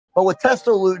But with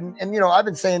Testoluten, and I've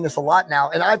been saying this a lot now,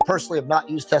 and I personally have not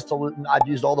used Testoluten. I've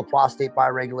used all the prostate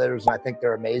bioregulators, and I think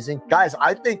they're amazing. Guys,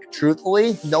 I think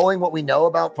truthfully, knowing what we know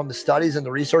about from the studies and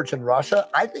the research in Russia,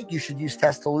 I think you should use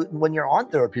Testoluten when you're on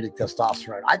therapeutic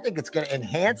testosterone. I think it's going to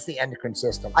enhance the endocrine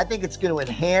system. I think it's going to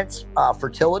enhance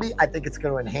fertility. I think it's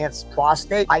going to enhance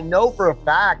prostate. I know for a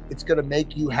fact it's going to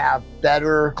make you have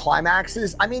better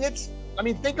climaxes. I mean,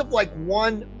 think of like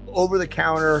one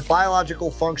over-the-counter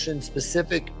biological function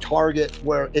specific target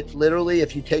where it literally,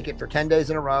 if you take it for 10 days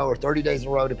in a row or 30 days in a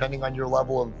row, depending on your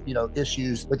level of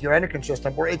issues with your endocrine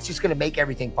system, where it's just going to make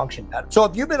everything function better. So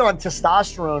if you've been on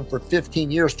testosterone for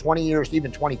 15 years, 20 years, even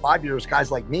 25 years,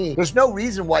 guys like me, there's no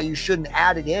reason why you shouldn't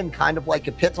add it in kind of like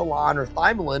a Pitolon or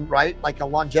Thymolin, right? Like a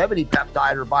longevity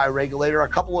peptide or bioregulator a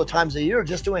couple of times a year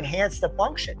just to enhance the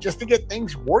function, just to get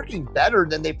things working better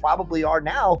than they probably are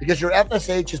now, because your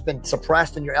FSH has been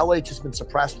suppressed and your LH has been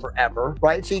suppressed forever,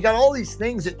 right? So you got all these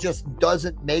things that just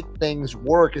doesn't make things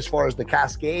work as far as the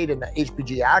cascade and the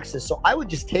HPG axis. So I would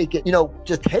just take it,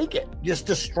 just take it, just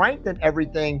to strengthen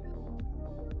everything